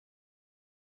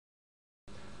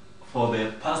For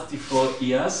the past 4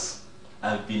 years,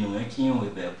 I've been working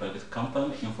with a private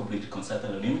company, Infobridge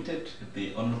Consultant Limited,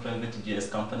 the only private GIS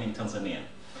company in Tanzania.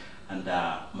 And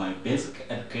my basic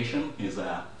education is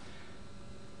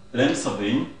land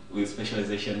surveying with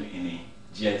specialization in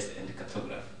GIS and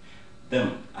cartography.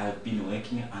 Then I've been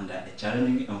working under a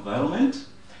challenging environment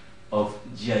of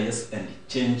GIS and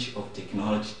change of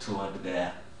technology toward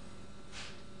the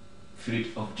field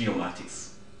of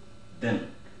geomatics.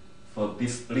 Then, for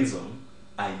this reason,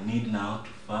 I need now to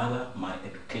further my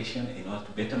education in order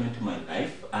to betterment my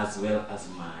life as well as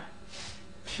my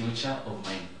future of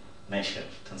my nation,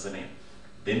 Tanzania.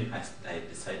 Then I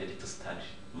decided to study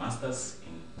Masters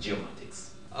in Geomatics.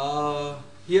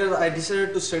 Here I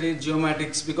decided to study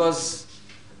Geomatics because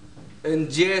in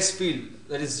GIS field,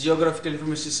 that is Geographical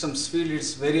Information Systems field,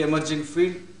 it's very emerging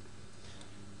field.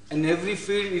 In every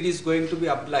field it is going to be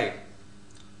applied.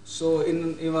 So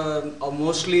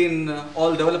mostly in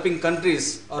all developing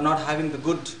countries are not having the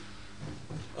good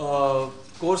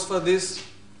course for this.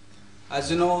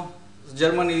 As you know,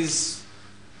 Germany is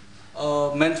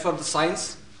meant for the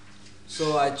science.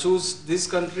 So I choose this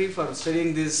country for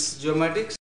studying this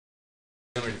geomatics.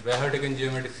 We have taken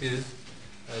geomatics is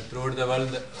throughout the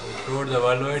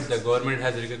worldwide, the government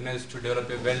has recognized to develop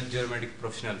a well geometric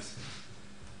professionals.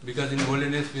 Because in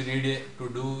olden days we need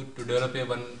to develop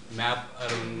one map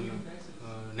around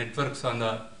networks on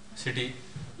the city.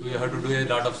 We have to do a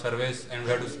lot of surveys and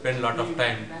we have to spend a lot of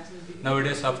time.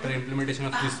 Nowadays, after implementation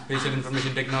of this spatial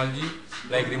information technology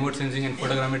like remote sensing and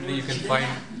photogrammetry,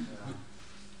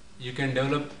 you can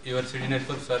develop your city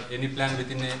networks or any plan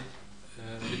within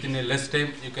a less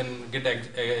time. You can get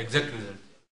exact result.